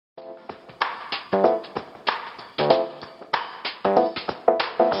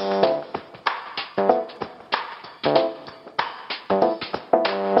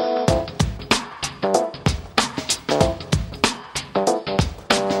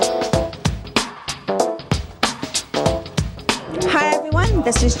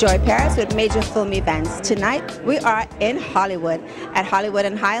everyone, this is Joy Paris with Major Film Events. Tonight we are in Hollywood, at Hollywood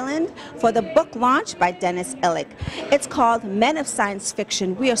and Highland, for the book launch by Dennys Ilic. It's called Men of Science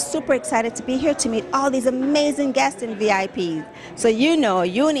Fiction. We are super excited to be here to meet all these amazing guests and VIPs. So you know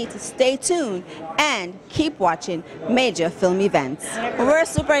you need to stay tuned and keep watching Major Film Events. We're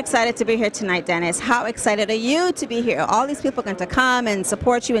super excited to be here tonight, Dennys. How excited are you to be here? All these people are going to come and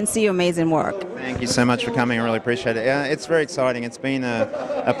support you and see your amazing work. Thank you so much for coming. I really appreciate it. It's very exciting. It's been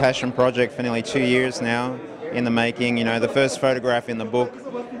a passion project for nearly 2 years now in the making. You know, the first photograph in the book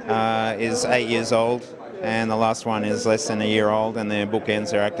is 8 years old, and the last one is less than a year old, and they're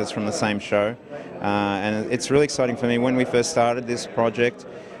bookends, they're actors from the same show. And it's really exciting for me. When we first started this project,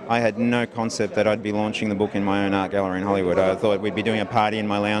 I had no concept that I'd be launching the book in my own art gallery in Hollywood. I thought we'd be doing a party in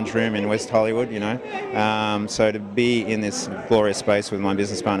my lounge room in West Hollywood, you know. So to be in this glorious space with my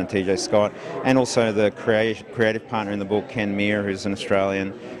business partner TJ Scott, and also the creative partner in the book, Ken Meere, who's an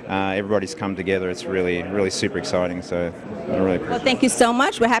Australian, everybody's come together. It's really super exciting. So I really appreciate it. Well, thank you so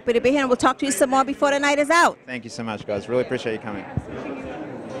much. We're happy to be here, and we'll talk to you some more before the night is out. Thank you so much, guys. Really appreciate you coming.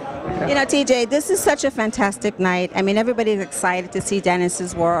 You know, TJ, this is such a fantastic night. I mean, everybody's excited to see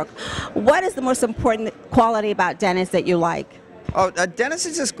Dennys's work. What is the most important quality about Dennys that you like? Oh, Dennys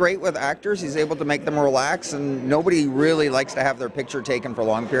is just great with actors. He's able to make them relax, and nobody really likes to have their picture taken for a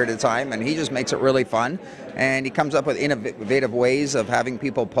long period of time, and he just makes it really fun. And he comes up with innovative ways of having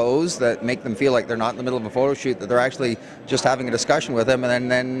people pose that make them feel like they're not in the middle of a photo shoot, that they're actually just having a discussion with him,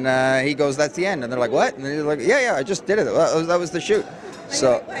 and then he goes, "That's the end," and they're like, "What?" And then he's like, "Yeah, I just did it. That was the shoot."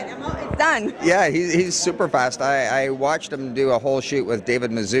 So it's done. Yeah, he's super fast. I watched him do a whole shoot with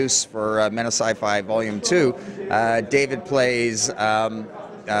David Mazouz for Men of Sci-Fi Volume 2. David plays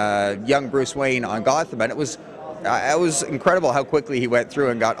young Bruce Wayne on Gotham, and it was incredible how quickly he went through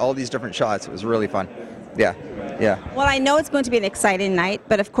and got all these different shots. It was really fun. Yeah. Well, I know it's going to be an exciting night,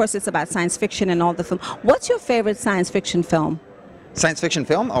 but of course it's about science fiction and all the film. What's your favorite science fiction film? Science fiction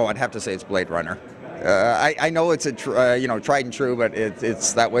film? Oh, I'd have to say it's Blade Runner. I know it's a tried and true, but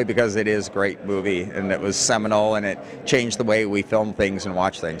it's that way because it is a great movie, and it was seminal, and it changed the way we film things and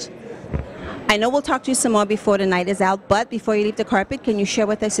watch things. I know we'll talk to you some more before the night is out, but before you leave the carpet, can you share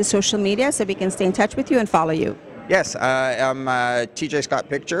with us your social media so we can stay in touch with you and follow you? Yes, I'm TJ Scott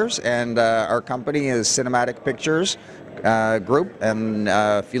Pictures, and our company is Cinematic Pictures Group, and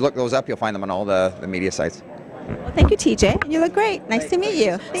if you look those up, you'll find them on all the media sites. Well, thank you, TJ. You look great. Nice to meet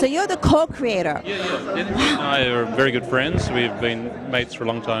you. So you're the co-creator. Yeah. Dennis and I are very good friends. We've been mates for a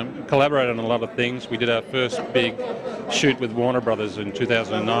long time. Collaborated on a lot of things. We did our first big shoot with Warner Brothers in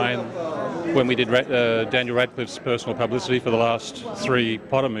 2009 when we did Daniel Radcliffe's personal publicity for the last 3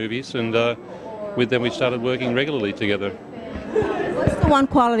 Potter movies, and then we started working regularly together. What's the one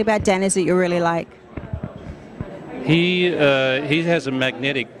quality about Dennys that you really like? He has a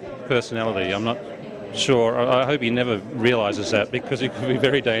magnetic personality. I'm not sure. I hope he never realizes that, because he could be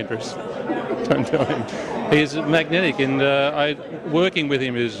very dangerous. Don't tell him. He's magnetic, and working with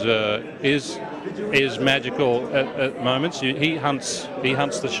him is magical at moments. He hunts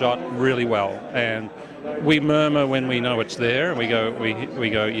the shot really well, and we murmur when we know it's there, and we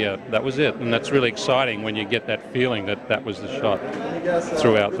go, yeah, that was it, and that's really exciting when you get that feeling that was the shot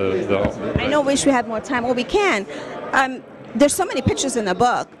throughout the whole. I know. Wish we had more time. Well, we can. There's so many pictures in the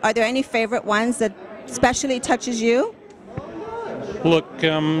book. Are there any favorite ones that especially touches you? Look,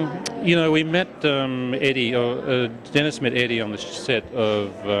 you know, we met Eddie, Dennys met Eddie on the set of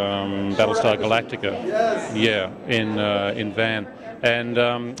Battlestar Galactica, yeah, in Van, and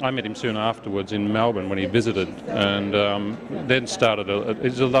I met him soon afterwards in Melbourne when he visited, and then started.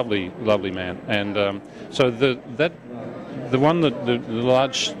 He's a lovely man, and so the one that the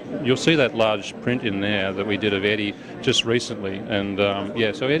large, you'll see that large print in there that we did of Eddie just recently, and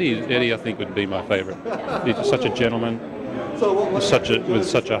yeah, so Eddie I think would be my favourite. He's such a gentleman, with such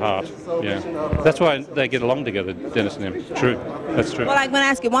a heart. Yeah, that's why they get along together, Dennys and him. True, that's true. Well, I'm going to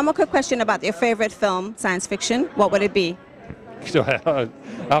ask you one more quick question about your favorite film, science fiction. What would it be?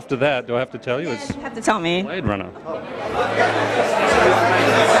 After that, do I have to tell you? Yeah, you have to tell me. Blade Runner.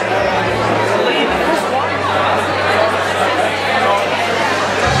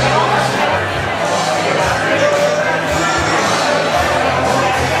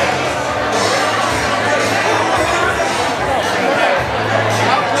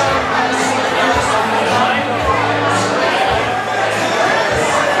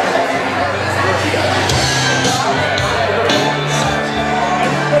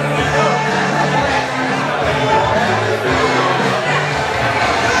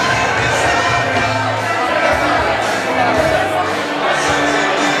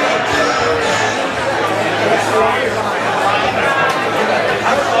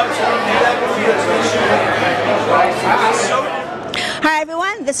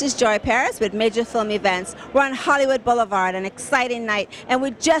 This is Joy Paris with Major Film Events. We're on Hollywood Boulevard, an exciting night, and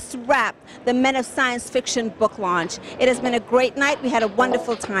we just wrapped the Men of Science Fiction book launch. It has been a great night. We had a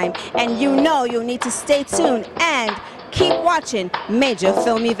wonderful time, and you know you'll need to stay tuned and keep watching Major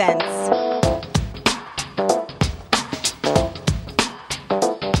Film Events.